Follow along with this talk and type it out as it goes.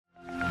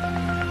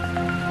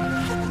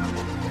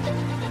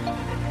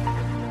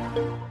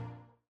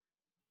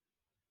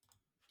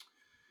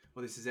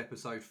Well, this is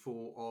episode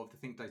 4 of the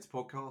Think Data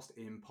podcast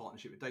in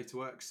partnership with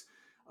DataWorks.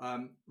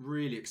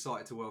 Really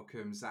excited to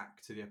welcome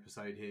Zach to the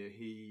episode here.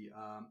 He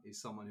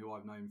is someone who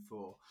I've known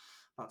for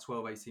about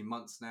 12, 18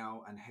 months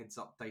now and heads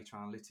up data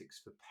analytics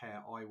for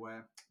Pair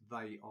Eyewear.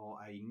 They are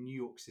a New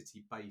York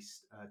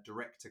City-based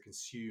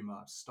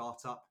direct-to-consumer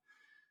startup,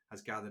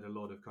 has gathered a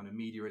lot of kind of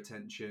media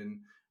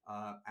attention,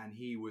 and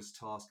he was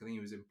tasked, I think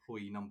he was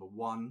employee number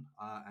 1,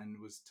 and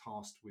was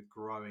tasked with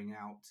growing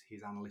out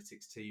his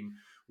analytics team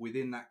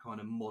within that kind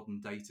of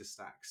modern data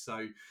stack.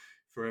 So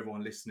for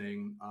everyone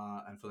listening,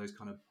 and for those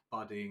kind of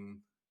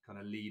budding kind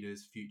of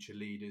leaders, future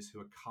leaders who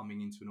are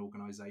coming into an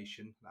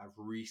organization that have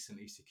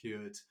recently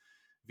secured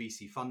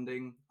VC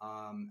funding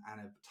and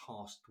are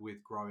tasked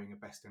with growing a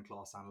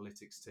best-in-class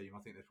analytics team, I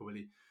think there's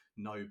probably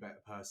no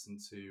better person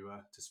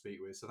to speak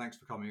with. So thanks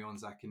for coming on,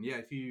 Zach. And yeah,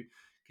 if you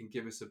can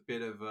give us a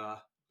bit of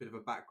a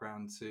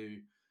background to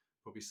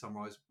probably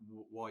summarize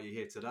why you're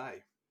here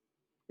today.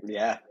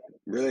 Yeah,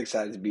 really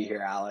excited to be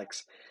here,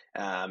 Alex.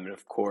 And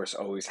of course,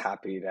 always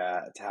happy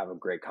to have a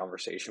great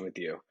conversation with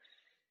you.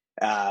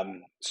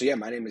 So yeah,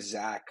 my name is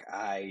Zach.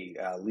 I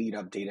lead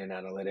up data and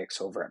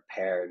analytics over at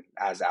Pair.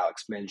 As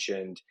Alex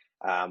mentioned,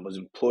 was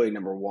employee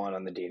number 1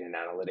 on the data and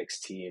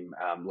analytics team,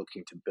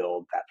 looking to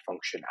build that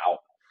function out.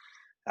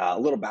 A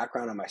little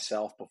background on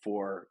myself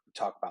before we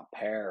talk about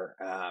Pair.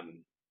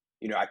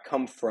 I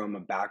come from a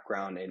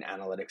background in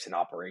analytics and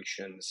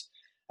operations.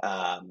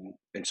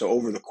 And so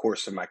over the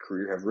course of my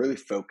career, I've really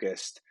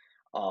focused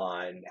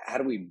on how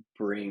do we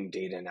bring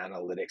data and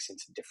analytics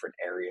into different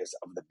areas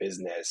of the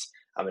business.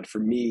 And for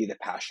me, the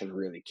passion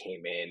really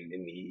came in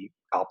the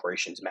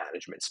operations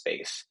management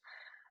space.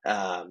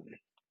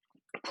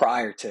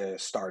 Prior to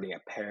starting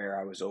at Pair,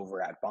 I was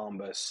over at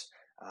Bombas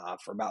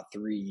for about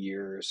 3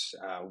 years,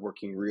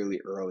 working really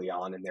early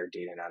on in their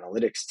data and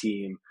analytics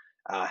team,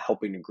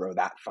 helping to grow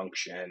that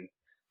function.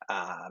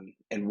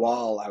 And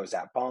while I was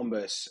at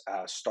Bombas,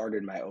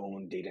 started my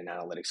own data and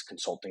analytics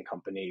consulting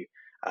company,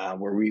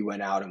 where we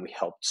went out and we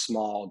helped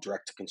small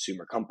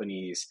direct-to-consumer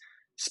companies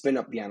spin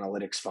up the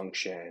analytics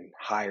function,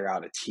 hire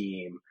out a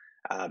team,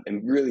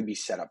 and really be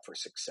set up for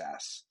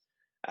success.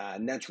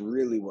 And that's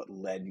really what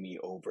led me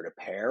over to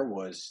Pair,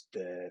 was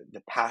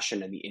the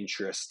passion and the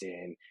interest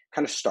in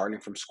kind of starting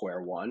from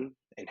square one,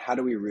 and how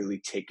do we really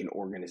take an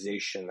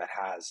organization that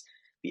has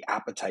the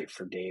appetite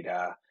for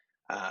data,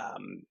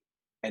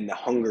 and the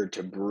hunger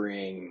to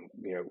bring,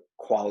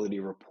 quality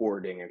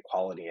reporting and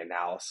quality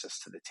analysis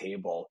to the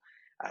table.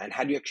 And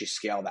how do you actually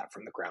scale that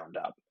from the ground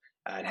up?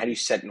 And how do you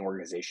set an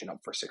organization up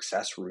for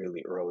success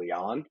really early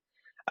on?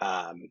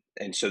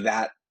 And so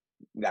that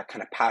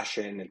kind of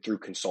passion and through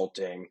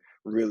consulting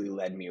really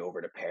led me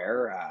over to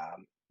Pair,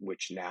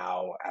 which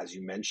now, as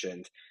you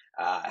mentioned,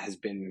 has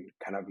been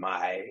kind of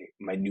my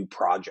new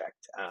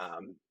project,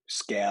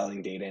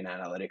 scaling data and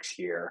analytics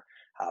here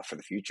for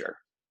the future.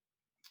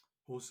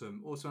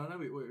 Awesome. I know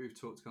we've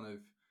talked kind of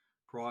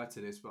prior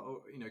to this, but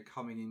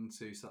coming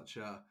into such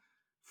a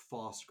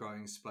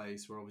fast-growing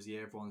space where obviously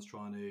everyone's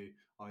trying to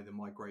either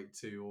migrate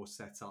to or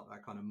set up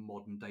that kind of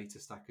modern data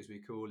stack, as we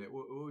call it.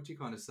 What would you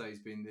kind of say has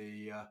been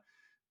the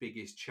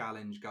biggest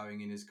challenge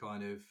going in as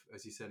kind of,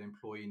 as you said,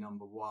 employee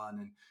number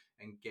 1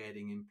 and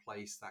getting in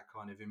place that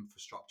kind of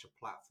infrastructure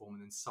platform,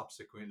 and then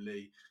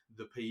subsequently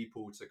the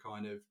people to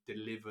kind of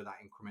deliver that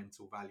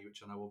incremental value,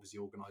 which I know obviously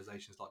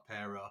organizations like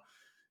Pair are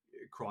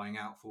crying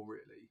out for,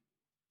 really?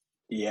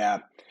 Yeah,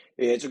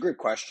 it's a great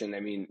question. I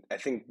mean, I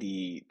think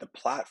the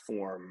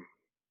platform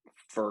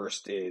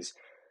first is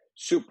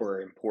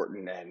super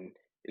important and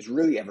is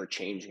really ever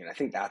changing. And I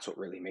think that's what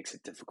really makes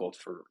it difficult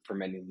for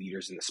many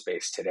leaders in the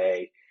space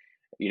today.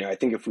 I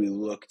think if we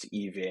looked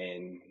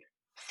even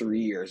 3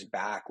 years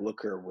back,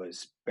 Looker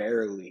was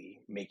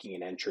barely making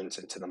an entrance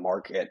into the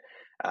market.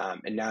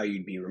 And now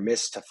you'd be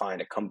remiss to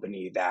find a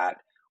company that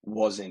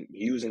wasn't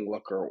using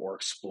Looker or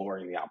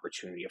exploring the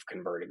opportunity of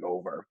converting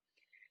over.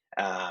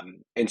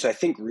 And so I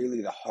think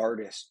really the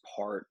hardest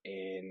part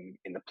in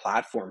the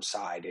platform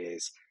side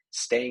is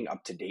staying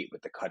up to date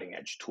with the cutting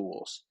edge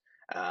tools,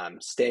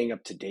 staying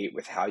up to date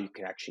with how you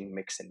can actually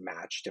mix and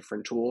match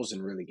different tools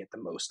and really get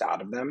the most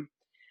out of them.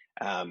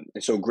 And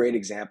so a great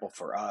example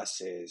for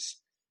us is,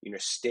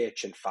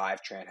 Stitch and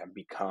Fivetran have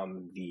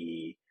become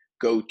the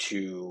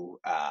go-to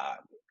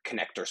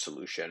connector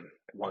solution,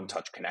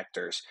 one-touch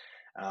connectors.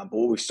 But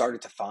what we've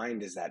started to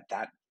find is that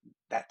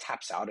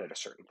taps out at a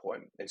certain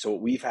point. And so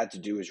what we've had to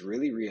do is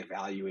really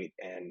reevaluate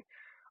and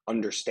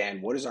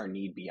understand what is our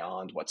need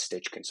beyond what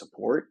Stitch can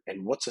support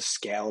and what's a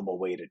scalable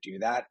way to do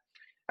that.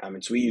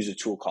 And so we use a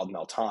tool called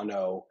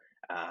Meltano,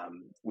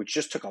 which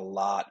just took a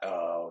lot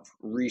of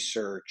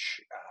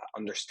research,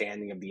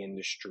 understanding of the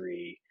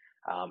industry,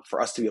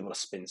 for us to be able to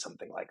spin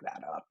something like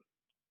that up.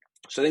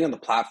 So I think on the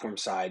platform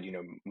side,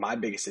 my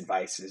biggest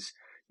advice is,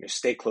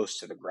 stay close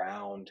to the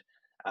ground,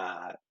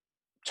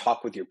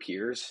 talk with your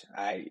peers.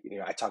 I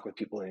talk with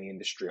people in the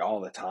industry all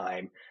the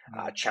time,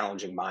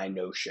 challenging my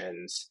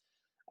notions.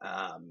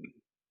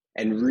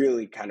 and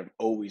really kind of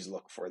always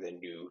look for the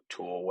new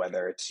tool,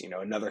 whether it's,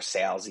 another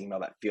sales email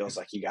that feels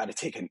like you got to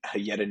take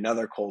yet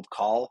another cold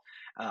call.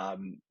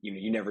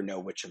 You never know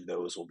which of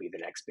those will be the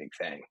next big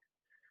thing.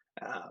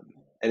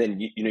 And then,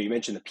 you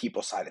mentioned the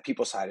people side. The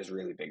people side is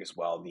really big as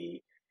well.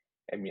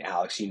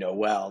 Alex,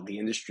 the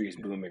industry is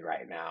booming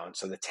right now. And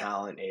so the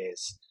talent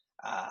is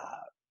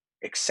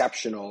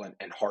exceptional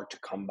and hard to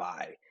come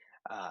by.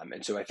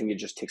 And so I think it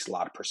just takes a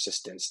lot of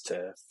persistence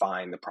to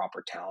find the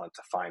proper talent,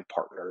 to find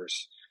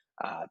partners,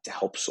 to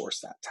help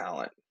source that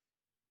talent.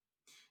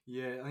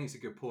 Yeah, I think it's a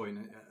good point.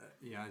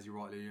 As you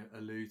rightly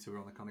allude to, we're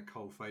on the kind of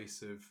cold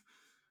face of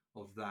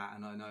that.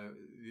 And I know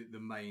the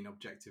main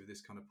objective of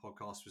this kind of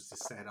podcast was to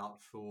set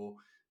up for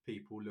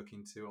people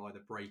looking to either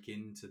break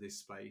into this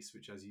space,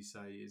 which, as you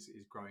say, is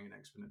growing at an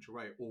exponential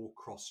rate, or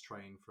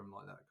cross-train from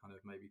like that kind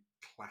of maybe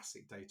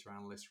classic data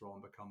analyst role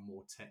and become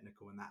more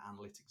technical. And that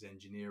analytics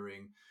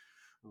engineering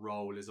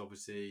role is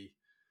obviously,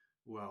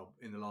 well,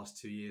 in the last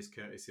 2 years,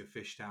 courtesy of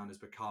Fishtown has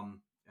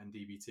become, and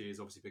DBT has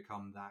obviously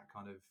become that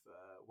kind of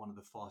one of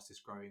the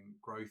fastest growing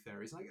growth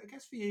areas. And I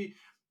guess for you,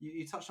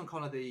 you touched on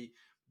kind of the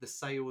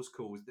sales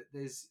calls. That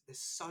there's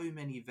so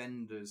many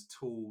vendors,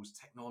 tools,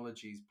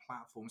 technologies,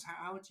 platforms.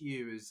 How do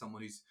you, as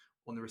someone who's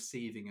on the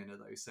receiving end of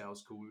those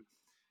sales calls,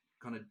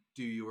 kind of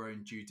do your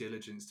own due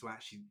diligence to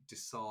actually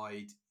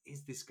decide,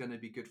 is this going to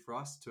be good for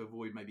us, to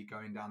avoid maybe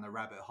going down the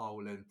rabbit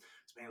hole and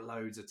spending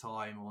loads of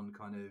time on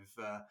kind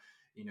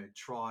of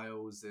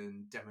trials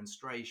and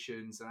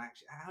demonstrations? And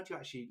actually, how do you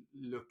actually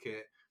look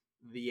at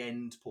the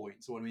end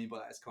point? So what I mean by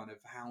that is kind of,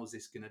 how is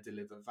this going to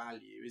deliver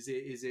value? Is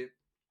it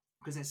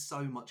because there's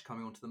so much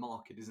coming onto the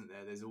market, isn't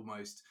there? There's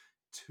almost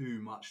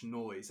too much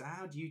noise.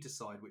 How do you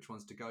decide which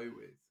ones to go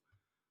with?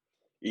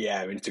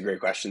 Yeah, it's a great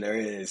question. There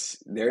is,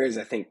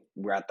 I think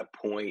we're at the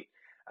point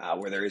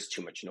where there is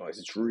too much noise.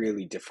 It's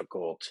really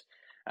difficult.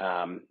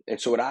 And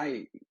so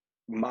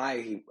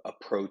my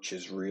approach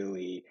is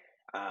really,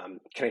 can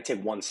I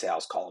take one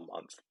sales call a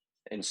month?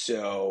 And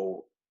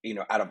so,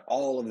 out of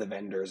all of the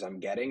vendors I'm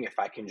getting, if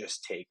I can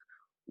just take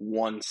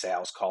one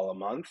sales call a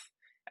month,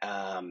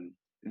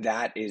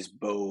 that is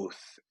both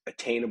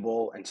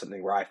attainable and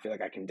something where I feel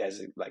like I can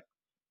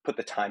put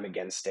the time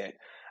against it.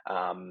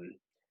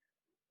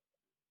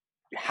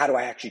 How do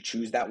I actually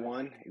choose that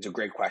one? It's a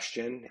great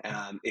question.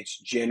 It's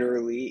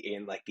generally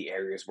in like the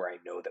areas where I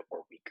know that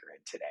we're weaker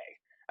in today.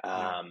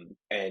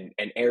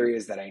 And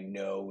areas that I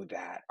know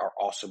that are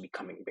also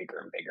becoming bigger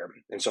and bigger.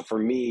 And so for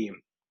me,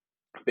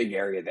 a big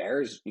area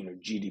there is,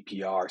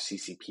 GDPR,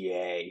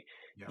 CCPA,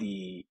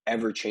 the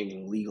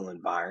ever-changing legal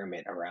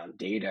environment around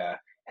data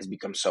has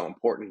become so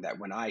important that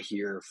when I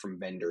hear from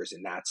vendors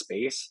in that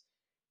space,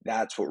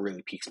 that's what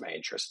really piques my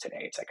interest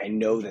today. It's like, I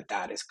know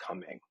that is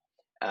coming.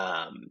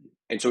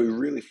 And so we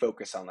really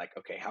focus on like,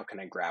 okay, how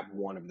can I grab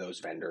one of those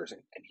vendors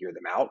and hear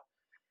them out?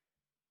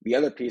 The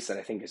other piece that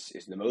I think is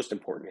the most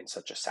important in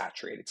such a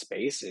saturated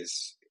space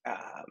is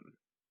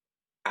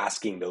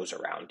asking those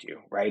around you,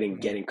 right?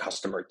 And getting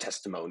customer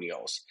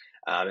testimonials.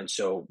 And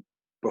so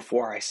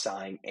before I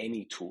sign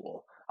any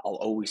tool, I'll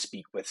always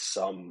speak with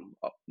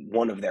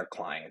one of their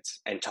clients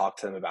and talk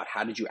to them about,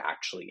 how did you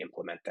actually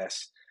implement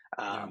this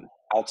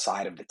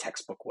outside of the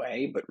textbook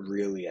way, but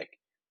really like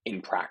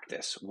in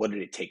practice? What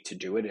did it take to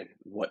do it, and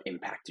what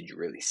impact did you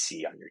really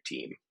see on your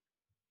team?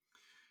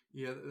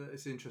 Yeah,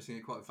 it's interesting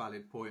and quite a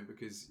valid point,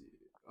 because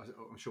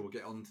I'm sure we'll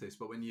get onto this,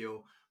 but when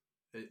you're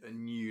a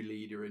new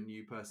leader, a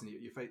new person,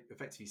 you're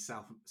effectively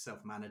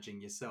self-managing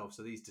yourself.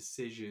 So these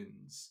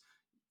decisions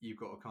you've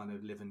got to kind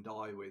of live and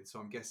die with. So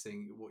I'm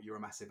guessing what you're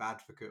a massive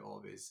advocate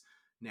of is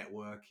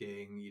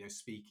networking,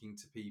 speaking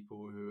to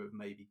people who have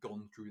maybe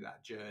gone through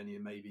that journey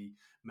and maybe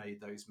made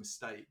those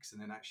mistakes,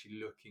 and then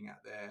actually looking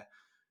at their,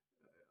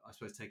 I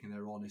suppose, taking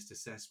their honest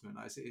assessment.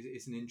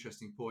 It's an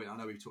interesting point. I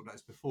know we've talked about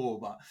this before,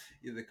 but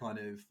the kind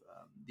of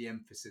the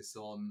emphasis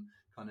on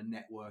kind of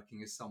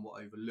networking is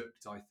somewhat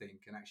overlooked, I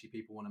think, and actually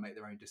people want to make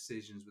their own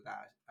decisions without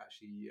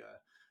actually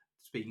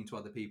speaking to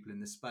other people in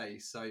the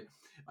space. So,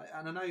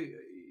 and I know,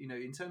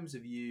 in terms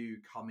of you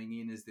coming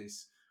in as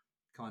this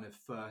kind of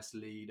first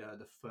leader,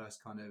 the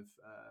first kind of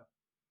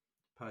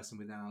person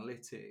with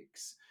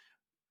analytics,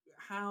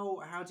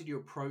 how did you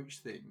approach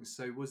things?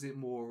 So was it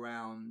more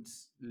around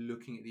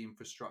looking at the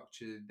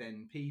infrastructure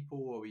than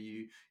people, or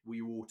were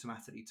you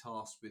automatically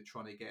tasked with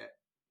trying to get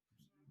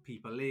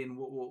people in?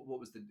 What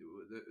was the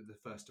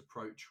first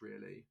approach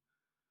really?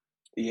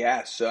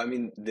 Yeah, so I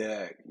mean,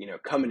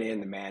 coming in,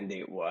 the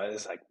mandate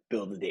was like,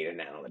 build a data and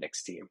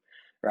analytics team,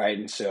 right?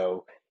 And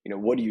so,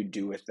 what do you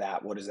do with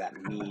that? What does that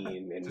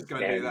mean? Just go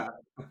and do And that.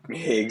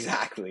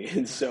 exactly.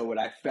 And so what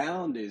I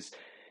found is,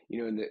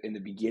 in the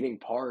beginning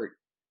part,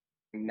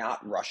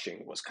 not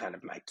rushing was kind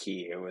of my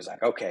key. It was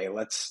like, okay,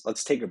 let's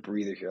take a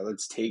breather here.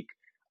 Let's take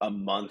a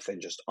month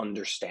and just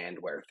understand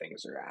where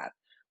things are at.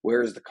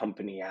 Where is the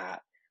company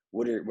at?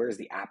 Where's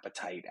the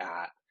appetite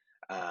at?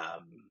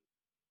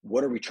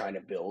 What are we trying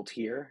to build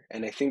here?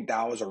 And I think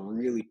that was a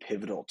really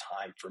pivotal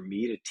time for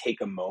me to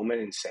take a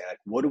moment and say, like,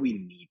 what do we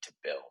need to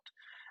build?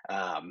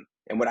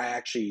 And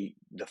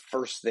the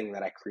first thing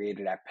that I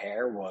created at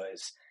Pair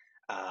was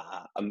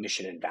a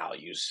mission and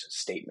values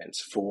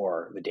statements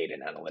for the data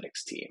and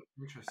analytics team.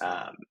 Interesting.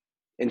 Um,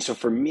 and so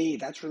for me,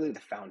 that's really the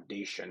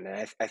foundation.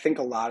 And I think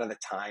a lot of the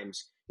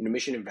times,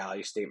 mission and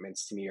value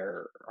statements to me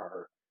are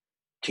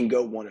can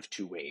go one of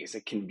two ways.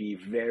 It can be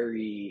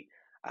very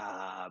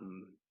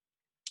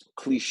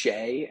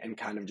cliche and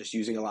kind of just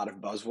using a lot of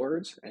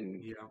buzzwords,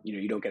 and Yeah.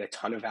 you don't get a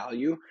ton of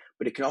value,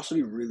 but it can also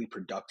be really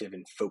productive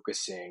in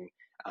focusing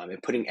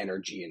and putting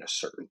energy in a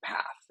certain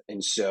path.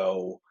 And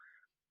so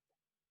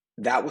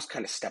that was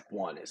kind of step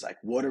one, is like,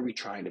 what are we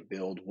trying to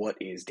build? What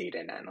is data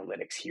and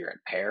analytics here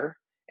at Pair,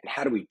 and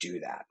how do we do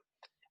that?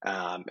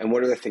 And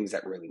what are the things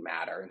that really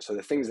matter? And so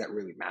the things that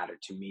really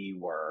mattered to me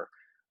were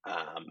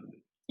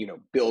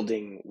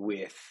building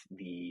with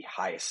the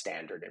highest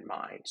standard in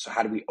mind. So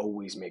how do we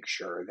always make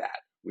sure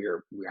that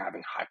we're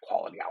having high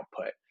quality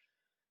output?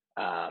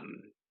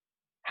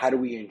 How do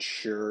we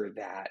ensure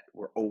that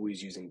we're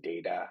always using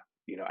data,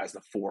 as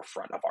the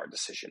forefront of our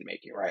decision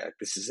making, right? Like,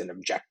 this is an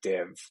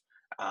objective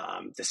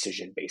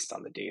decision based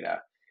on the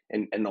data.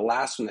 And the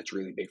last one that's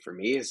really big for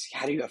me is,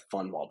 how do you have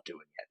fun while doing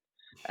it?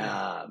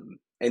 Yeah.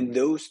 And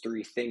those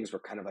three things were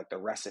kind of like the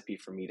recipe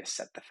for me to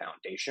set the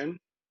foundation.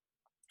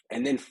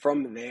 And then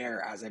from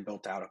there, as I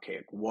built out,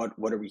 okay, what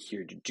are we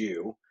here to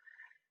do?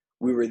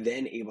 We were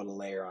then able to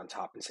layer on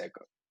top and say,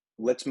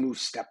 let's move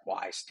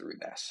stepwise through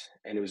this.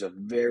 And it was a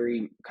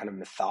very kind of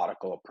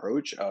methodical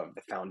approach of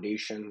the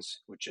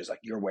foundations, which is like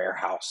your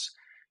warehouse,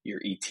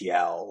 your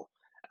ETL,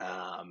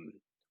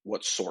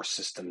 what source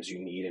systems you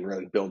need, and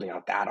really building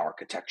out that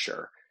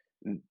architecture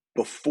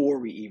before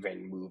we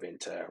even move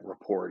into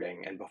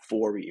reporting and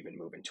before we even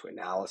move into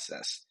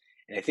analysis.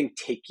 And I think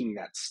taking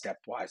that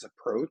stepwise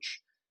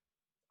approach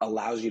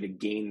allows you to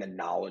gain the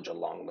knowledge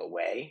along the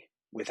way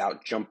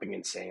without jumping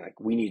and saying, like,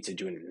 we need to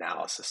do an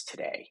analysis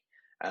today.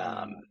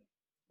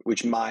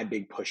 Which my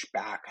big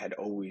pushback had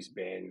always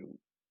been,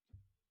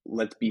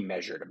 let's be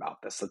measured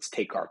about this. Let's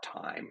take our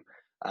time.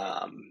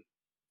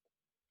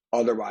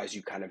 Otherwise,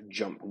 you kind of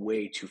jump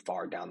way too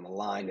far down the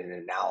line, and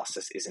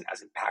analysis isn't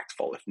as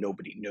impactful if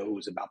nobody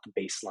knows about the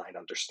baseline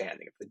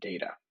understanding of the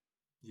data.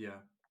 Yeah,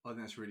 I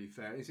think that's really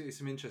fair. It's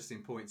some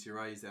interesting points you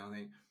raised there. I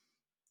think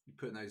you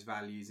put those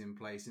values in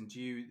place, and do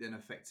you then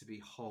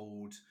effectively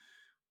hold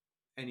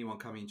anyone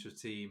coming into a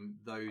team,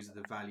 those are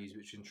the values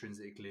which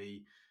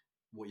intrinsically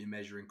what you're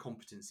measuring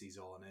competencies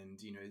on, and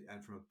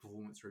and from a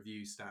performance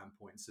review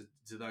standpoint, so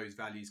do those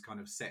values kind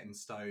of set in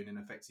stone, and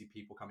effectively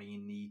people coming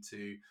in need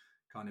to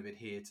kind of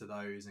adhere to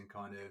those and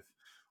kind of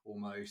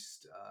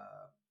almost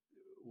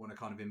want to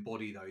kind of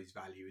embody those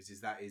values?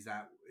 Is that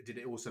did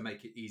it also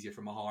make it easier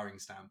from a hiring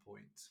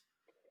standpoint?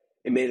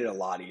 It made it a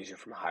lot easier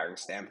from a hiring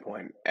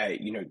standpoint.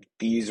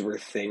 These were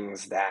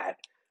things that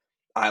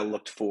I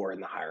looked for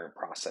in the hiring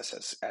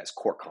process as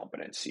core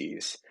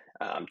competencies.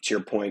 To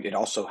your point, it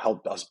also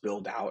helped us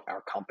build out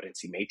our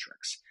competency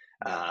matrix.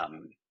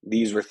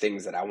 These were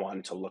things that I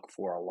wanted to look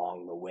for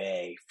along the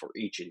way for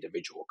each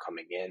individual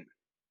coming in.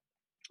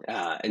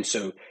 And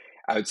so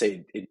I would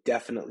say it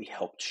definitely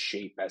helped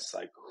shape as,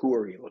 like, who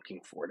are we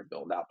looking for to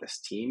build out this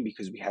team?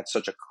 Because we had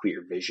such a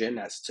clear vision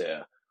as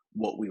to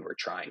what we were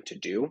trying to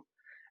do.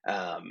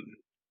 And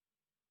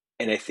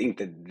I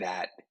think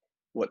that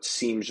what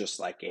seems just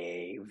like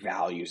a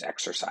values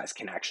exercise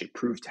can actually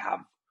prove to have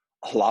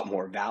a lot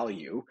more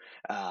value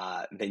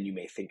than you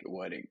may think it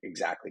would,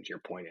 exactly to your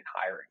point in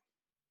hiring.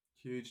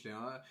 Hugely.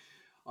 I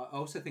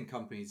also think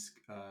companies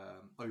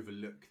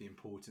overlook the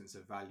importance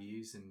of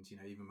values, and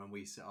even when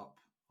we set up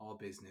our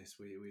business,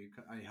 we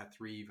only had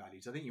 3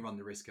 values. I think you run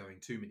the risk going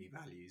too many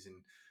values and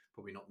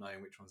probably not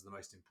knowing which one's the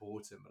most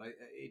important, but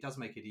it does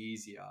make it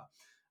easier.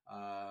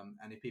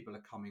 And if people are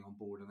coming on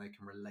board and they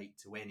can relate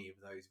to any of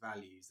those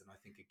values, then I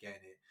think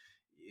again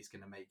it's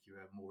going to make you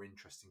a more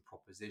interesting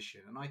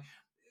proposition. And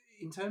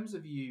in terms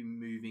of you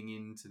moving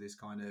into this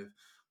kind of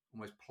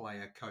almost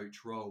player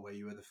coach role, where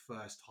you were the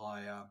first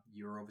hire,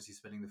 you were obviously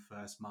spending the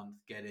first month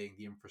getting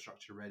the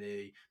infrastructure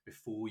ready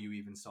before you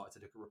even started to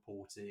look at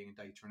reporting and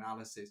data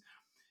analysis.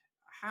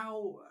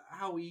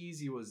 How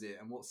easy was it,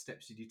 and what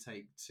steps did you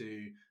take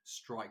to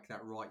strike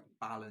that right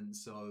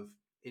balance of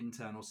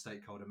internal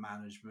stakeholder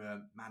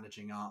management,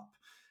 managing up,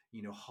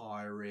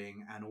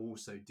 hiring, and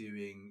also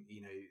doing,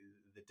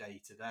 the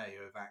day-to-day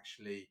of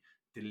actually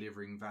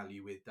delivering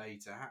value with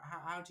data?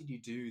 How did you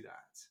do that?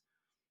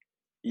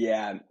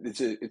 Yeah,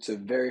 it's a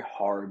very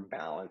hard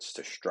balance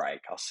to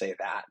strike. I'll say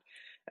that.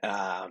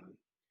 Um,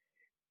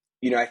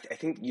 I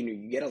think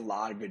you get a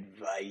lot of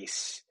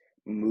advice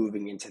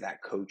moving into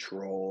that coach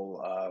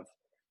role of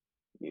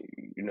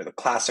the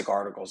classic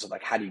articles of,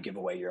 like, how do you give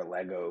away your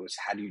Legos?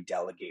 How do you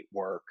delegate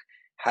work?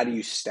 How do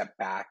you step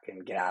back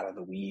and get out of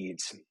the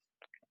weeds?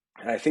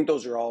 And I think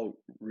those are all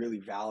really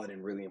valid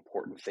and really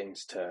important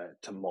things to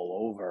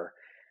mull over.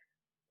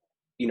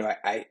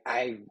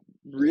 I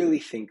really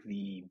think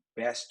the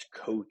best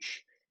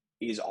coach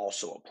is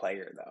also a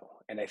player, though.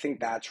 And I think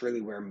that's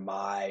really where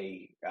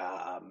my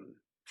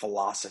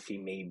philosophy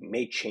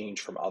may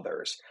change from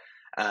others.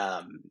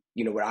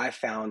 What I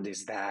found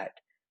is that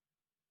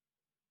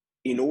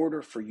in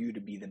order for you to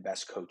be the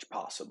best coach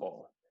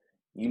possible,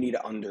 you need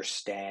to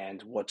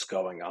understand what's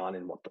going on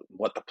and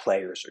what the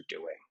players are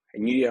doing.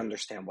 And you need to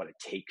understand what it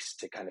takes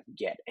to kind of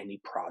get any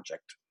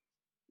project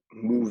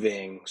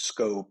moving,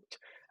 scoped,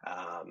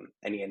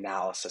 any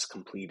analysis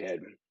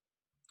completed.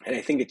 And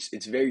I think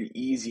it's very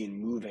easy in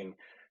moving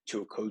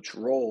to a coach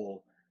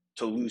role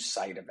to lose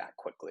sight of that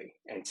quickly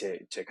and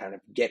to kind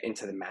of get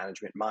into the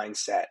management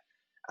mindset.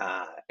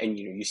 And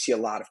you see a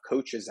lot of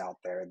coaches out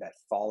there that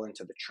fall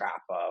into the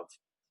trap of,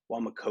 well,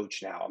 I'm a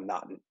coach now. I'm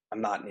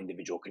not an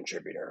individual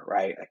contributor,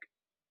 right? Like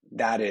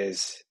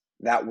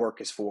that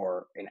work is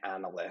for an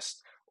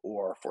analyst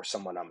or for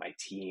someone on my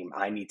team.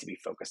 I need to be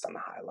focused on the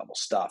high level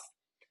stuff.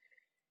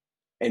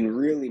 And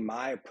really,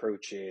 my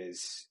approach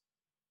is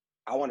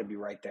I want to be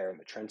right there in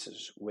the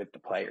trenches with the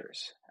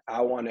players.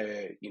 I want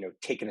to,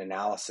 take an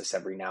analysis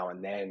every now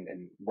and then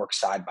and work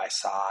side by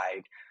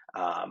side,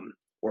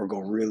 or go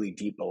really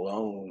deep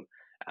alone,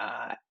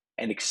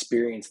 and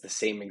experience the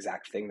same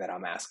exact thing that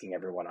I'm asking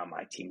everyone on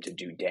my team to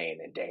do day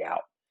in and day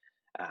out.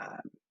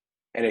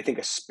 And I think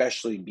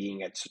especially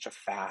being at such a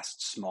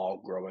fast,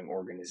 small, growing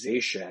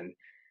organization,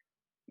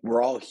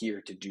 we're all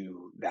here to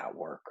do that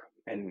work.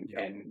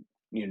 And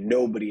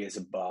nobody is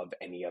above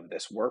any of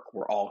this work.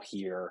 We're all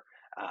here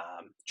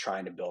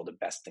trying to build a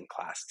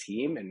best-in-class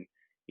team, and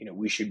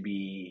we should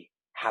be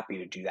happy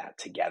to do that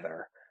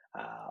together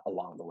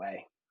along the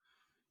way.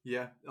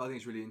 Yeah, I think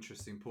it's a really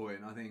interesting point.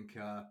 I think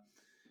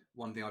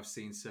one thing I've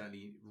seen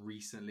certainly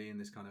recently in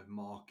this kind of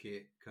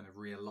market kind of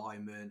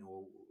realignment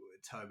or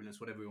turbulence,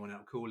 whatever we want to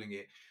calling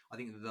it, I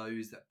think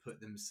those that put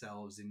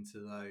themselves into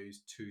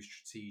those too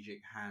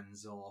strategic,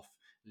 hands-off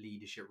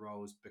leadership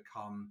roles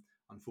become,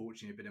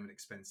 unfortunately, a bit of an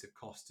expensive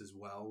cost as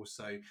well.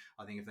 So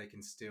I think if they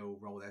can still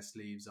roll their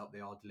sleeves up,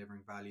 they are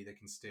delivering value, they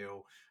can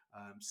still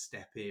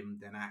step in,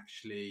 then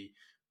actually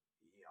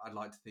I'd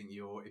like to think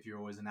if you're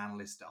always an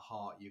analyst at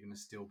heart, you're going to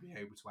still be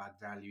able to add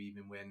value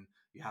even when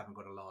you haven't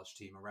got a large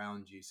team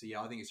around you. So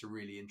yeah, I think it's a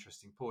really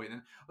interesting point.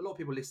 And a lot of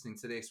people listening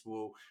to this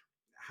will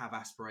have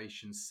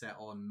aspirations set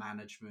on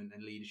management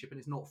and leadership, and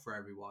it's not for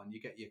everyone. You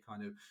get your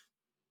kind of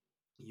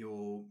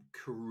your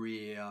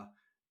career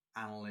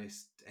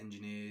analysts,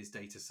 engineers,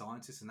 data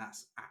scientists, and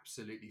that's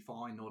absolutely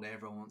fine. Not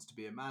everyone wants to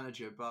be a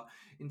manager, but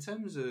in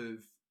terms of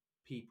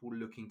people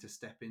looking to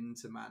step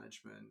into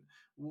management,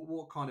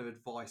 what kind of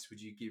advice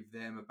would you give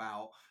them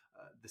about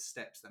the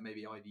steps that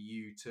maybe either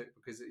you took?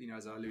 Because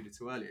as I alluded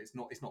to earlier, it's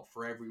not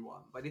for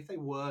everyone. But if they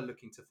were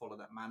looking to follow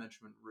that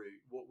management route,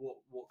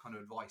 what kind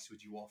of advice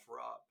would you offer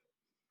up?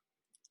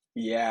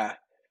 Yeah,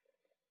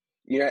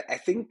 I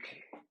think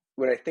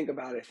when I think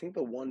about it, I think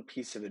the one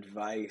piece of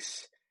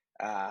advice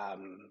that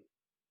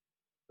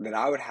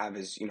I would have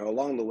is,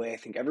 along the way, I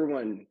think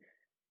everyone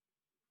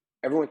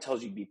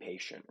tells you be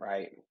patient,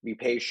 right? Be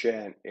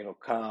patient, it'll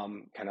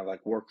come, kind of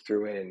like work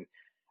through it.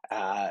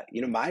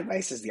 And my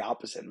advice is the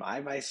opposite. My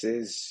advice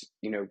is,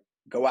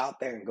 go out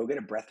there and go get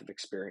a breadth of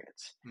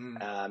experience.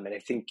 And I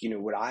think,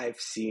 what I've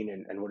seen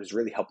and what has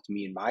really helped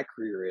me in my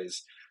career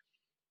is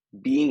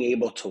being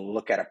able to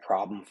look at a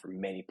problem from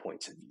many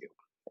points of view.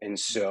 And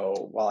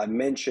so while I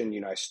mentioned,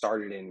 I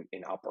started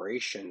in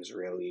operations,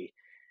 really,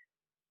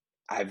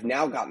 I've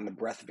now gotten the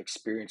breadth of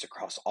experience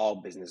across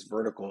all business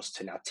verticals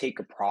to now take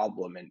a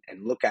problem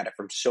and look at it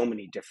from so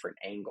many different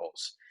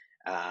angles,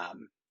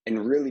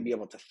 and really be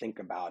able to think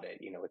about it,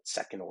 it's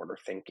second order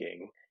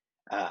thinking,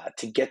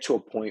 to get to a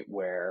point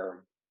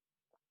where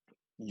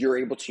you're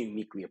able to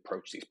uniquely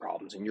approach these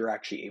problems and you're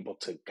actually able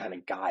to kind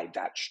of guide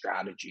that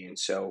strategy. And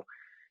so,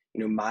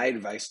 my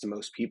advice to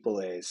most people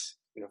is,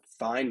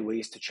 find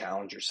ways to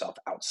challenge yourself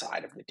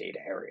outside of the data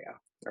area,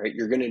 right?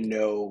 You're going to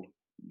know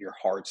your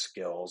hard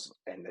skills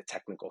and the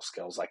technical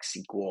skills like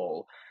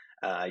SQL.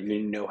 You're going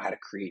to know how to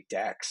create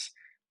decks,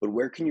 but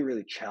where can you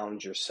really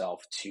challenge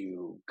yourself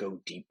to go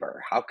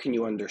deeper? How can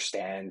you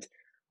understand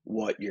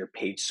what your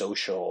paid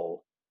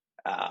social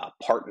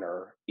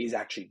partner is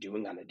actually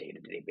doing on a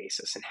day-to-day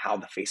basis and how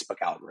the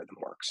Facebook algorithm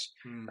works?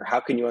 Or how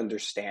can you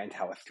understand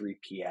how a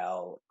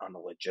 3PL on the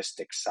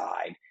logistics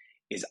side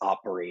is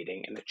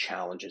operating and the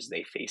challenges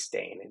they face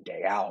day in and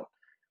day out?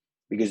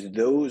 Because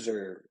those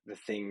are the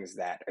things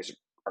that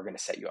are going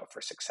to set you up for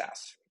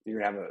success. You're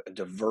going to have a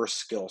diverse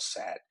skill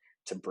set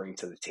to bring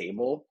to the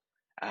table,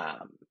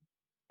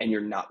 and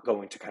you're not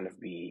going to kind of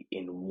be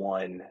in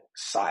one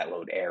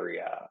siloed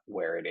area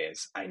where it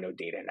is, I know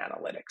data and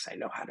analytics, I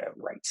know how to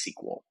write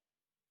SQL.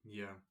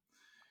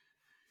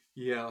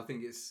 Yeah, I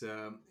think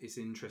it's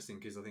interesting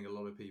because I think a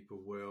lot of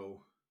people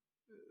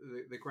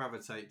they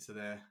gravitate to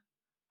their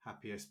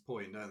happiest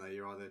point, don't they?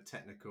 You're either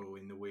technical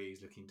in the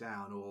weeds looking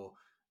down, or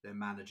they're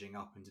managing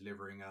up and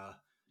delivering a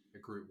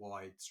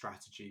group-wide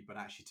strategy. But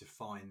actually to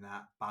find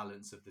that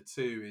balance of the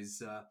two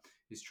is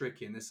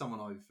tricky. And there's someone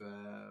I've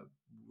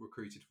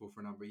recruited for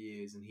a number of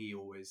years, and he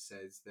always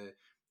says that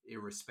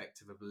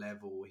irrespective of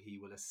level, he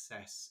will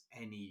assess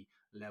any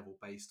level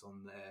based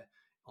on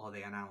are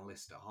they an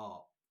analyst at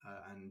heart,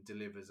 and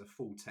delivers a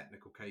full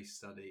technical case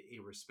study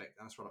irrespective.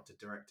 That's right up to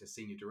director,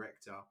 senior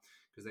director,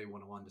 because they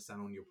want to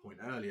understand, on your point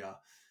earlier,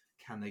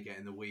 can they get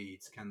in the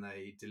weeds? Can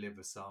they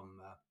deliver some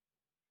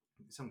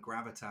some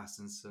gravitas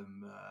and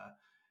some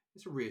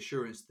it's a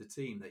reassurance to the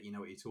team that you know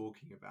what you're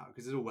talking about,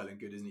 because it's all well and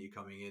good, isn't it? You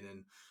coming in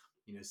and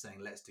saying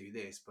let's do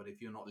this, but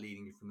if you're not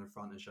leading it from the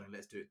front and showing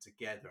let's do it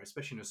together,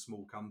 especially in a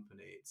small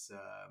company, it's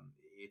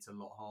a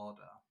lot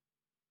harder.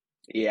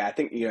 Yeah, I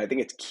think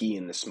it's key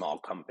in the small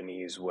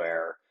companies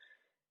where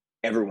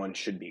everyone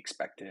should be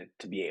expected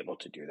to be able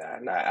to do that.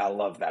 And I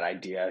love that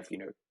idea of,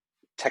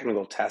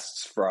 technical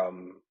tests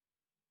from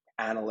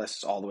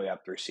analysts all the way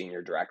up through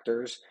senior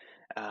directors.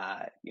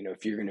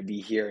 If you're going to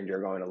be here and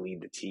you're going to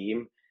lead the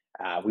team,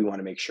 we want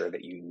to make sure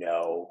that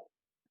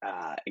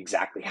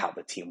exactly how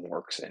the team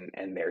works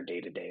and their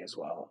day to day as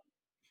well.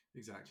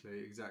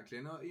 Exactly.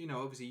 And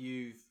obviously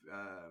you've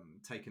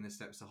taken the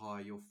steps to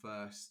hire your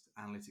first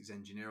analytics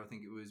engineer. I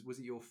think was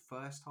it your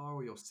first hire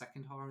or your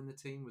second hire in the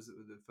team? Was it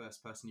the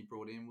first person you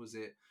brought in? Was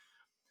it,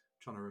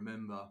 trying to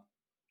remember?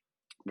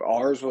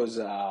 Ours was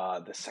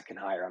the second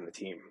hire on the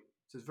team.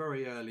 So it's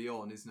very early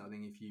on, isn't it? I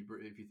think if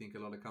you think a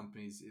lot of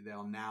companies, they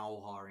are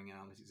now hiring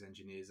analytics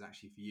engineers.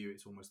 Actually, for you,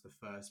 it's almost the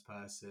first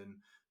person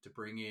to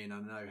bring in. I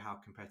know how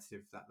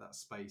competitive that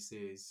space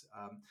is.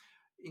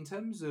 In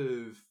terms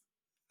of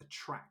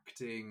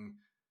attracting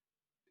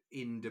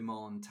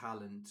in-demand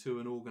talent to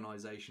an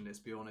organization, let's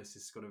be honest,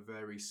 it's got a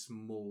very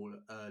small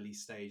early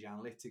stage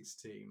analytics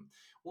team.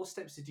 What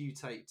steps did you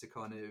take to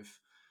kind of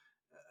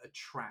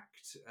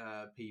attract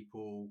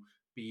people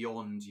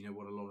beyond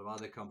what a lot of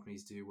other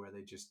companies do, where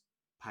they just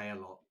pay a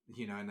lot,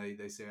 and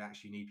they say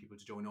actually need people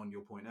to join? On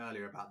your point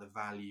earlier about the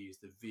values,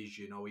 the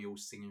vision, are we all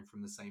singing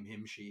from the same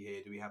hymn sheet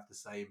here? Do we have the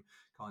same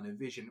kind of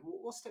vision?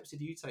 What steps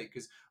did you take?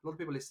 Because a lot of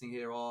people listening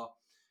here are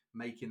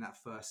making that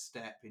first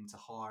step into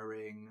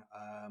hiring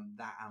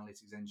that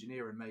analytics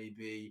engineer and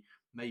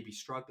maybe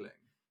struggling.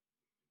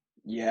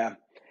 Yeah,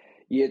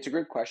 it's a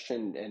good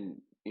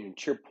question, and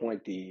to your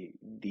point, the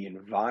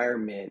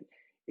environment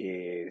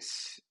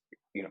is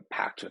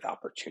packed with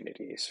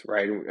opportunities,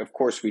 right? Of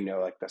course, we know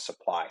like the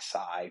supply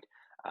side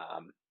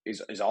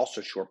is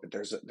also short, but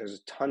there's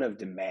a ton of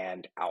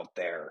demand out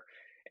there,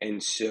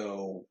 and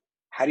so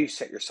how do you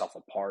set yourself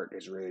apart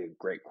is really a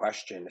great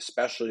question,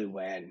 especially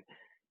when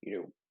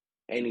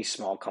any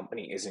small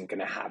company isn't going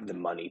to have the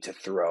money to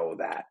throw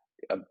that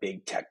a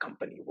big tech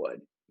company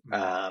would.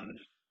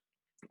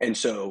 And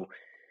so,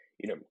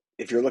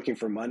 if you're looking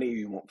for money,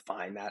 you won't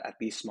find that at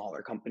these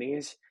smaller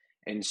companies.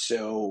 And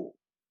so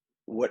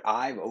what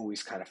I've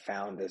always kind of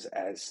found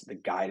as the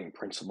guiding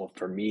principle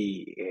for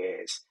me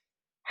is,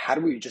 how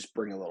do we just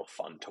bring a little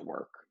fun to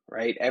work,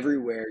 right?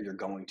 Everywhere you're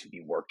going to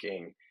be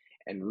working.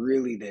 And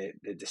really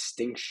the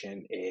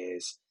distinction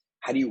is,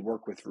 how do you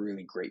work with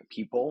really great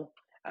people?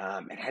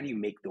 And how do you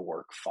make the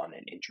work fun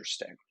and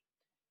interesting?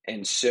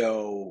 And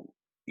so,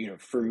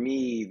 for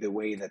me, the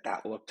way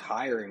that looked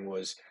hiring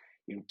was,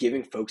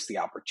 giving folks the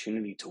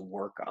opportunity to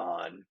work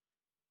on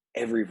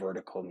every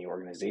vertical in the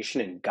organization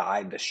and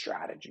guide the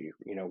strategy,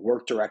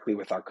 work directly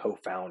with our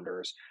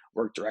co-founders,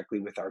 work directly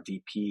with our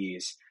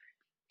VPs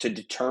to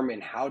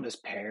determine how does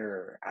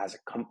Pair as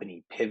a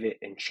company pivot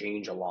and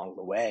change along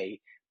the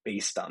way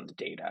based on the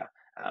data,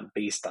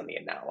 based on the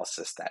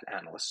analysis that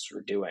analysts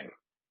were doing.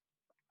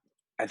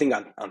 I think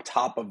on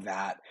top of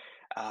that,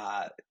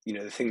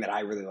 the thing that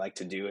I really like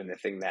to do and the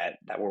thing that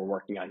we're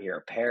working on here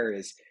at Pair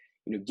is,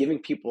 giving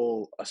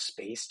people a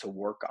space to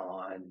work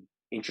on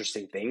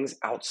interesting things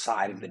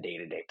outside of the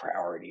day-to-day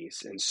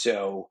priorities. And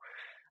so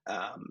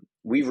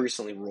we've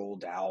recently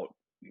rolled out,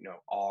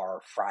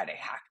 our Friday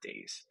hack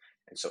days.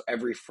 And so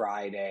every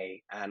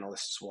Friday,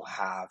 analysts will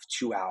have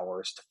 2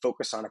 hours to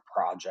focus on a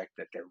project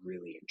that they're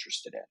really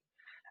interested in.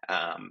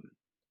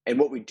 And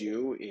what we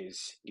do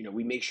is,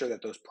 we make sure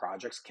that those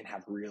projects can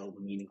have real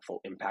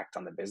meaningful impact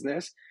on the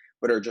business,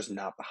 but are just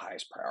not the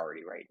highest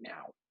priority right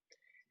now.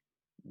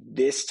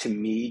 This to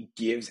me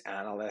gives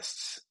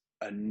analysts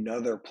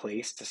another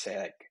place to say,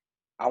 like,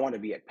 I want to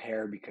be at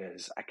Pair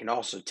because I can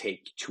also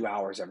take 2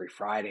 hours every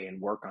Friday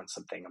and work on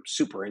something I'm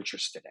super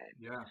interested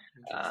in.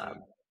 Yeah,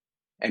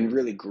 and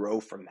really grow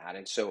from that.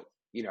 And so,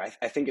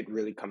 I think it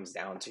really comes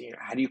down to,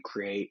 how do you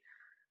create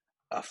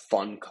a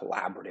fun,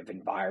 collaborative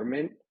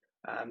environment?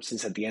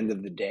 Since at the end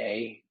of the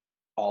day,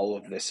 all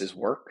of this is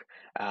work.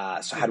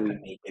 So how do we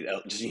make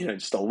it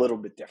just a little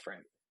bit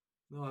different?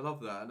 No, I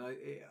love that. And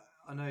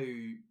I know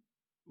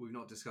we've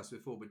not discussed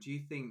before, but do you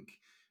think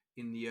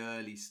in the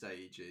early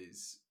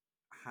stages,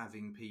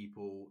 having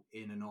people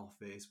in an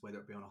office, whether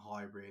it be on a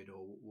hybrid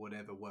or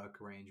whatever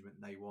work arrangement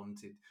they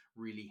wanted,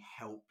 really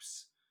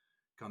helps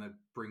kind of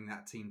bring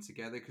that team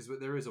together? Because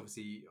there is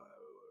obviously,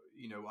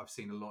 I've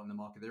seen a lot in the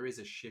market. There is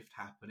a shift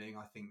happening.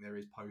 I think there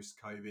is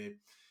post-COVID.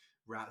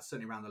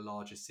 Certainly around the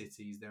larger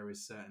cities, there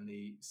is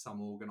certainly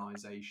some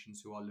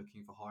organisations who are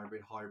looking for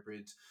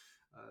hybrid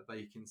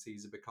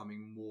vacancies are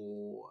becoming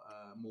more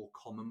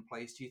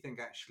commonplace. Do you think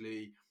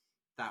actually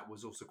that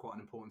was also quite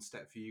an important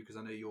step for you? Because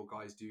I know your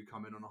guys do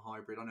come in on a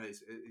hybrid. I know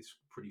it's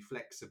pretty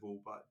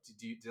flexible, but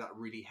did that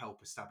really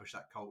help establish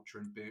that culture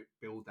and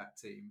build that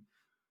team?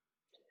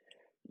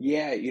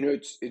 Yeah,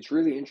 it's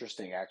really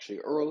interesting actually.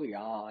 Early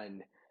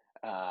on,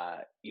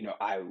 I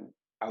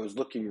I was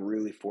looking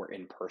really for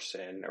in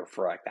person or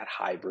for like that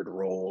hybrid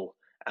role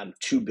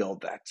to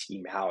build that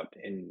team out.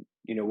 And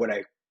what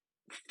I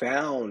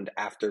found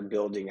after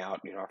building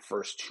out our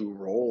first two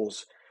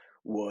roles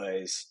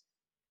was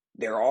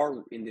there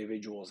are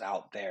individuals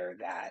out there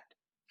that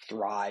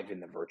thrive in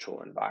the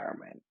virtual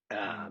environment,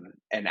 Mm.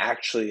 and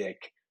actually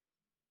like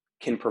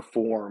can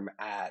perform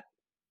at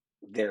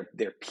their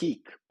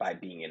peak by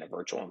being in a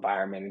virtual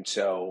environment. And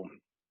so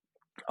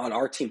on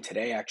our team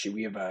today, actually,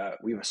 we have a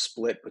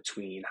split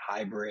between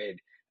hybrid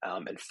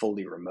and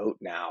fully remote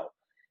now.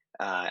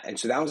 And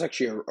so that was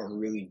actually a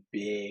really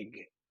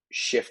big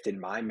shift in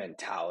my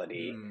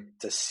mentality Mm.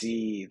 to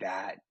see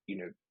that,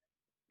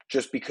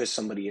 just because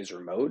somebody is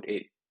remote,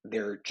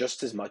 they're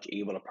just as much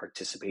able to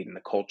participate in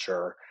the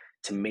culture,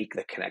 to make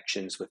the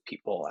connections with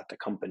people at the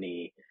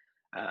company.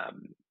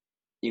 Um,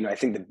 I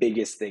think the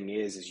biggest thing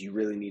is you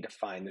really need to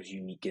find those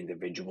unique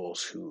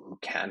individuals who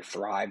can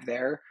thrive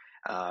there,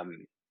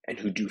 um, and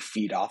who do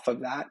feed off of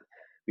that.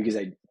 Because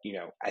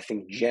I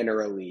think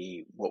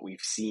generally what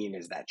we've seen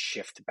is that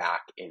shift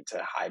back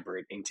into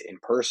hybrid, into in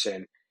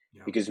person,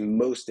 Yeah. because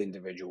most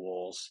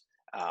individuals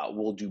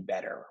will do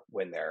better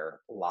when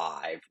they're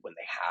live, when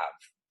they have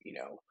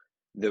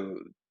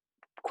the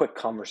quick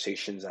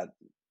conversations at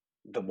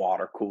the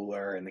water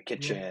cooler in the Yeah.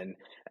 kitchen.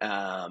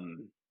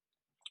 Um,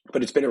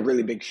 but it's been a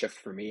really big shift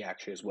for me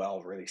actually as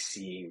well, really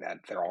seeing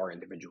that there are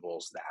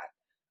individuals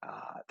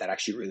that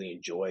actually really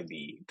enjoy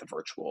the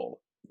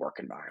virtual work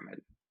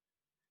environment.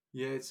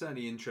 Yeah, it's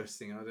certainly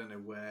interesting. I don't know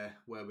where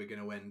we're going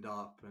to end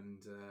up,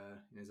 and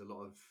there's a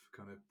lot of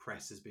kind of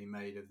press has been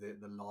made of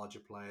the larger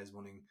players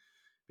wanting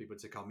people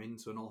to come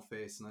into an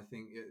office, and I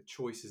think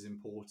choice is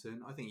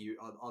important. I think you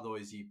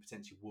otherwise you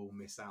potentially will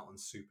miss out on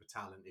super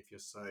talent if you're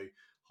so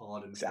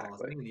hard and fast. I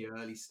Exactly. think in the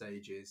early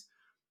stages,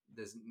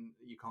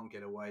 you can't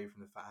get away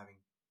from the fact having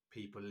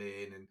people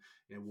in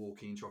and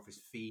walking into office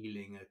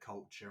feeling a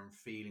culture and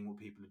feeling what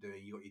people are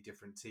doing. You got your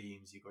different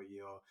teams, you've got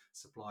your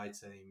supply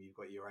team, you've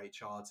got your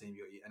HR team,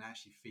 and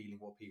actually feeling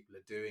what people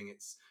are doing.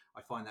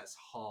 I find that's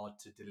hard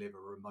to deliver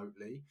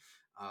remotely.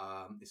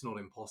 It's not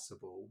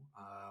impossible.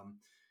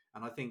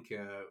 And I think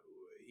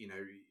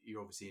you're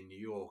obviously in New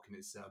York, and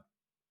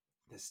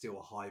there's still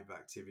a hive of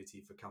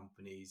activity for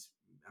companies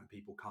and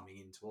people coming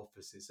into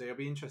offices. So it'll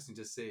be interesting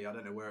to see. I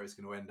don't know where it's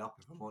going to end up,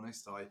 if I'm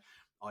honest.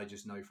 I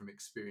just know from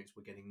experience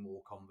we're getting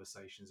more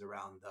conversations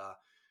around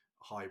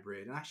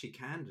hybrid, and actually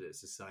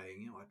candidates are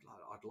saying,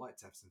 I'd like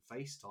to have some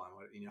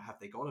FaceTime. Have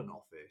they got an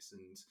office?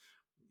 And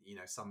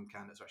some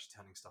candidates are actually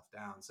turning stuff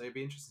down. So it'd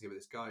be interesting to see where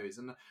this goes.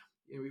 And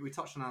we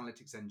touched on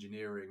analytics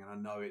engineering, and I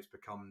know it's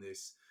become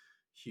this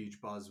huge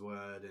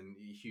buzzword and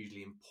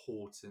hugely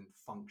important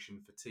function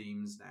for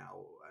teams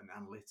now and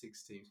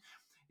analytics teams.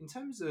 In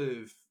terms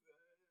of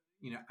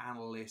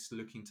analysts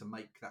looking to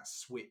make that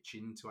switch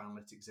into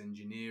analytics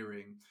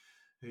engineering,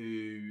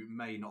 who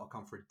may not have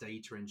come from a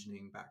data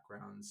engineering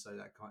background, so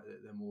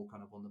they're more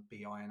kind of on the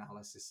BI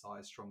analysis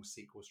side, strong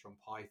SQL, strong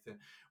Python.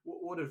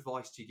 What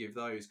advice do you give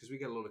those? Because we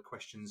get a lot of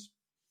questions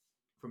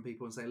from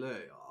people and say,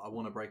 look, I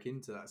want to break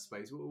into that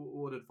space.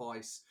 What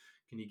advice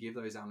can you give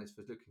those analysts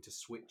for looking to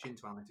switch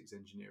into analytics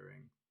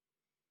engineering?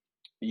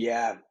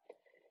 Yeah.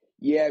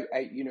 Yeah,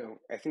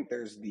 I think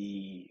there's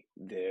the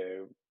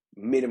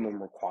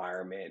minimum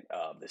requirement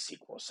of the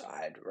SQL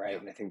side, right? Yeah.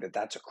 And I think that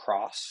that's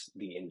across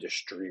the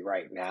industry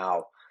right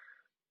now.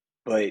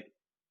 But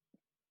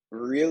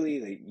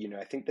really, like,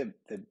 I think the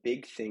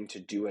big thing to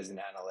do as an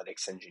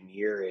analytics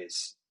engineer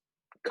is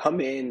come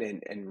in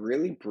and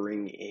really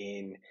bring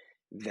in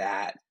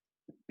that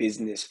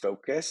business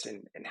focus,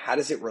 and how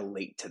does it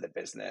relate to the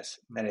business?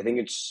 And I Mm.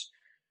 think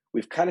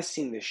we've kind of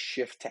seen this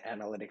shift to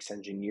analytics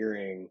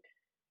engineering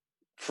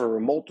for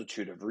a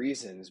multitude of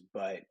reasons,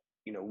 but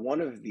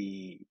one of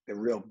the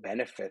real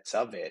benefits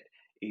of it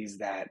is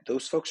that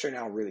those folks are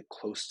now really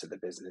close to the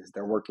business.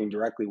 They're working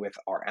directly with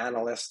our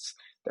analysts.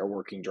 They're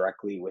working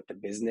directly with the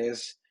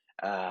business.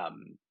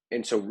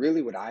 And so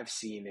really what I've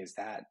seen is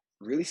that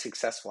really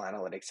successful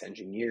analytics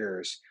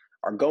engineers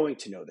are going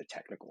to know the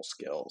technical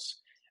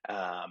skills.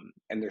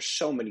 And there's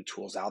so many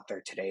tools out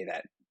there today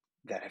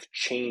that have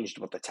changed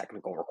what the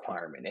technical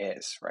requirement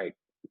is, right?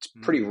 It's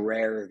pretty Mm.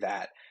 rare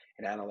that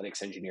an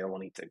analytics engineer will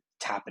need to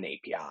tap an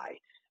API.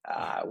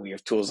 We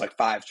have tools like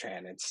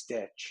Fivetran and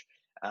Stitch.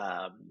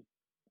 Um,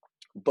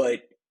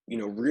 but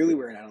really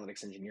where an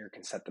analytics engineer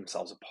can set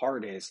themselves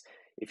apart is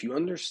if you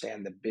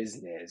understand the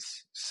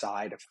business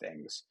side of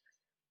things,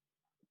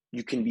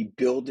 you can be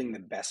building the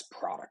best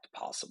product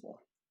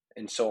possible.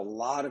 And so a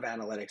lot of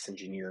analytics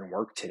engineering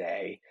work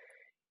today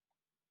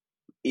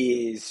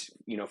is,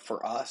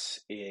 for us,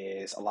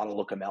 is a lot of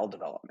LookML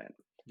development,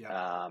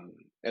 Yeah. um,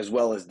 as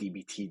well as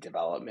DBT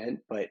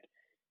development. But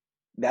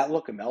that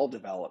LookML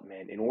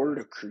development, in order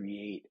to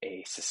create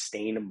a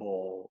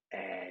sustainable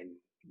and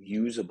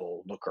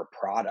usable Looker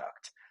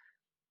product,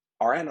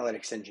 our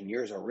analytics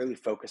engineers are really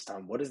focused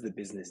on what does the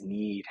business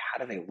need?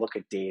 How do they look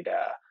at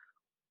data?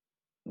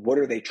 What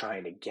are they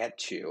trying to get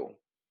to?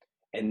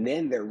 And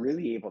then they're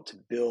really able to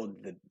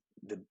build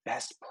the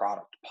best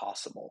product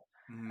possible.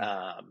 Mm.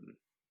 Um,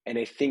 And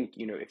I think,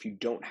 if you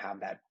don't have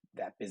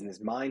that business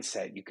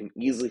mindset, you can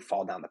easily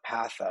fall down the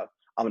path of,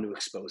 I'm going to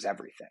expose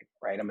everything,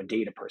 right? I'm a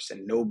data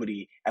person.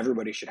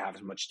 Everybody should have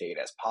as much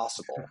data as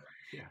possible.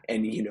 Yeah.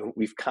 And,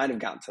 we've kind of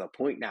gotten to the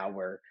point now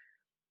where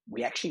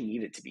we actually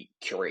need it to be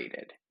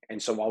curated.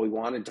 And so while we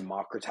want to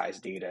democratize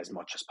data as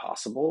much as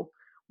possible,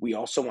 we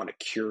also want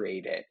to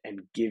curate it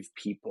and give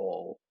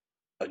people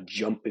a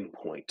jumping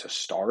point to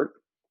start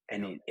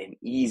and an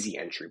easy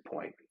entry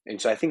point.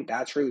 And so I think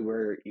that's really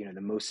where,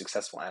 the most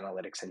successful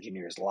analytics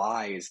engineers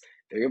lie, is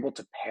they're able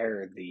to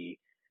pair the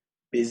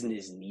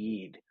business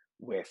need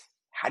with,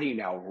 how do you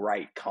now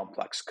write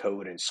complex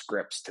code and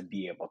scripts to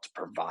be able to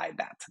provide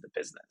that to the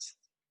business?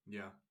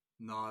 Yeah.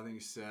 No, I think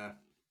it's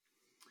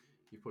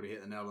you probably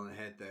hit the nail on the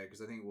head there,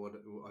 because I think what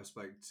I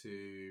spoke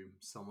to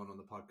someone on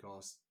the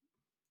podcast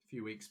a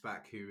few weeks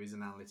back who is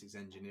an analytics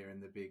engineer,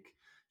 and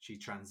she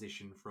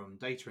transitioned from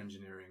data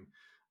engineering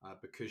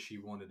because she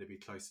wanted to be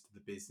closer to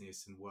the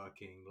business and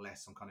working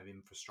less on kind of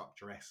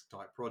infrastructure-esque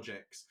type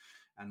projects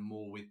and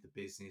more with the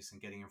business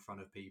and getting in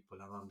front of people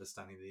and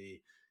understanding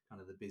the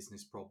kind of the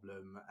business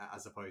problem,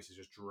 as opposed to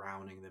just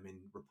drowning them in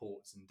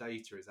reports and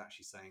data, is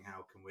actually saying,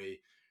 how can we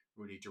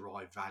really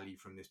derive value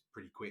from this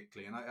pretty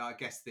quickly? And I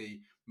guess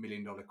the $1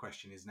 million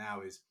question is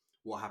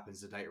what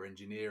happens to data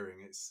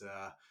engineering? It's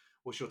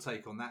what's your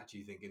take on that, do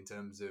you think, in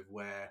terms of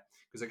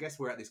because I guess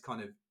we're at this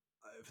kind of,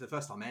 for the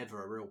first time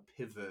ever, a real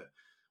pivot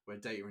where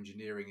data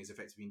engineering is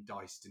effectively being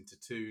diced into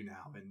two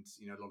now. And,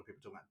 a lot of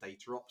people talk about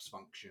data ops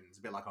functions,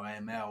 a bit like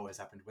ML has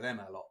happened with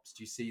ML ops.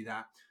 Do you see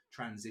that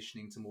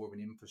transitioning to more of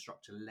an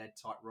infrastructure-led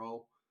type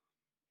role?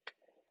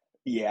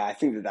 Yeah, I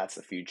think that's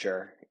the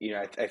future.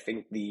 I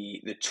think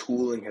the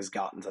tooling has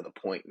gotten to the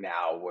point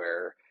now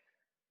where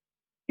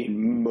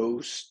in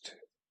most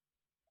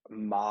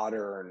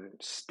modern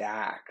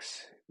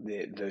stacks,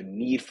 the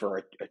need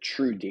for a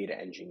true data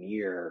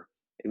engineer,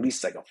 at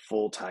least like a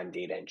full-time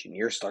data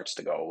engineer, starts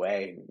to go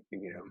away.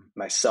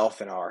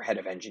 Myself and our head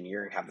of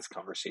engineering have this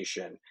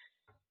conversation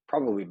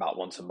probably about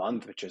once a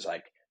month, which is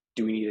like,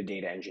 do we need a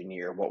data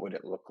engineer? What would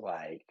it look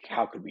like?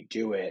 How could we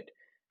do it?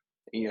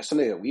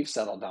 Something that we've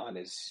settled on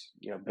is,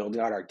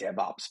 building out our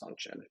DevOps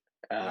function.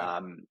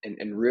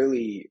 And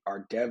really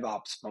our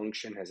DevOps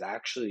function has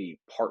actually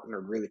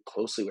partnered really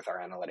closely with our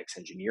analytics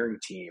engineering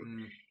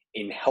team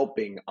in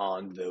helping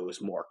on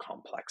those more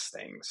complex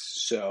things.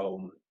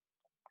 So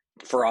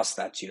for us,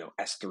 that's,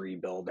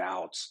 S3 build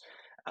outs.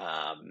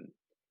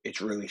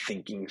 It's really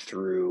thinking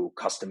through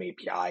custom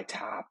API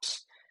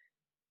taps,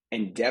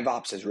 and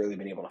DevOps has really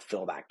been able to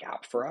fill that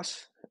gap for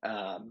us.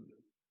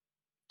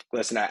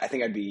 Listen, I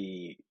think it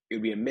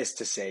would be amiss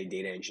to say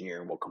data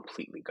engineering will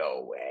completely go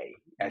away.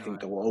 I think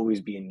there will always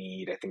be a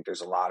need. I think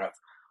there's a lot of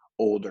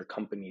older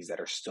companies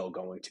that are still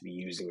going to be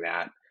using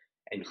that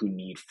and who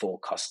need full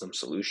custom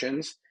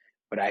solutions.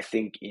 But I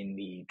think in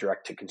the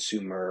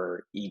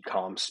direct-to-consumer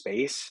e-com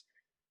space,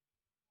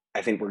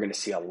 I think we're going to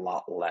see a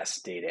lot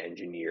less data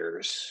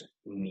engineers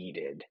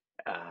needed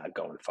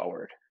going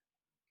forward.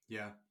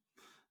 Yeah.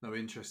 No,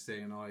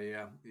 interesting. And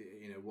I,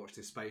 watch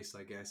this space,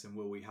 I guess. And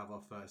will we have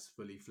our first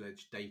fully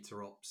fledged data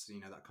ops,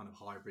 that kind of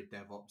hybrid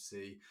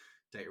DevOpsy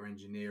data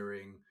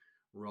engineering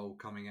role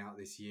coming out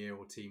this year,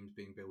 or teams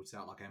being built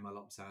out like ML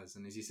Ops has?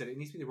 And as you said, it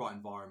needs to be the right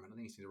environment. I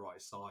think it needs to be the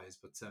right size.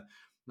 But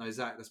no,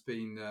 Zach, that's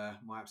been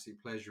my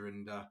absolute pleasure.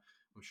 And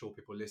I'm sure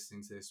people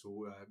listening to this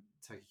will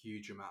take a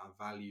huge amount of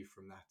value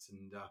from that.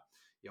 And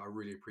I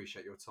really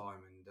appreciate your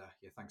time. And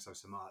thanks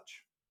so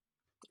much.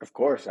 Of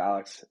course,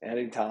 Alex,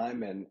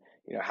 anytime. And,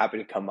 happy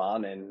to come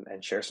on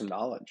and share some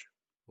knowledge.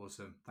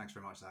 Awesome. Thanks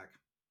very much, Zach.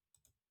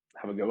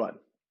 Have a good one.